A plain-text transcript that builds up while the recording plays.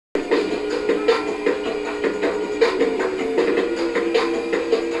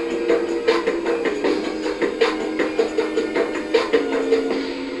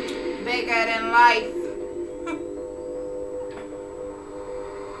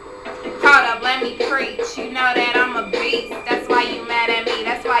let me preach. You know that I'm a beast. That's why you mad at me.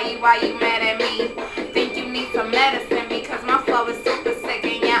 That's why you mad at me. Think you need some medicine because my flow is super sick.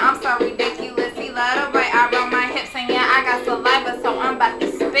 And yeah, I'm so ridiculous. He love the way I roll my hips. And yeah, I got saliva, so I'm about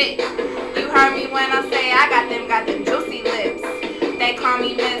to spit. You heard me when I say I got them juicy lips. They call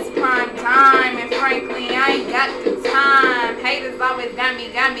me Miss Prime Time, and frankly, I ain't got the time. Haters always got me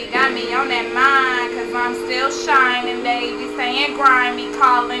on that mind, cause I'm still shining. They be saying grimy,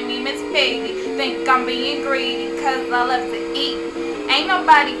 calling me Miss Piggy. Think I'm being greedy, cause I love to eat. Ain't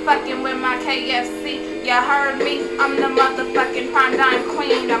nobody fucking with my KFC. You heard me? I'm the motherfucking prime dime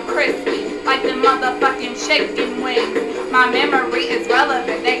queen. I'm crispy, like the motherfucking chicken wings. My memory is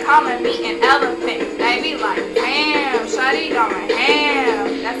relevant. They calling me an elephant. They be like, damn, shawty going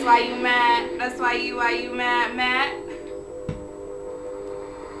ham. That's why you mad. That's why you mad.